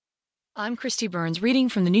I'm Christy Burns, reading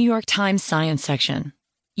from the New York Times Science section.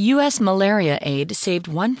 U.S. malaria aid saved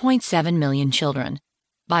 1.7 million children,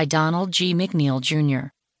 by Donald G. McNeil, Jr.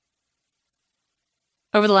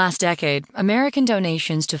 Over the last decade, American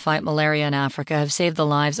donations to fight malaria in Africa have saved the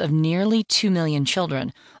lives of nearly 2 million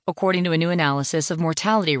children, according to a new analysis of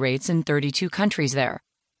mortality rates in 32 countries there.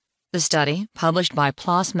 The study, published by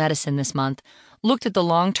PLOS Medicine this month, looked at the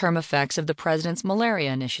long-term effects of the President's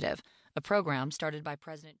Malaria Initiative, a program started by President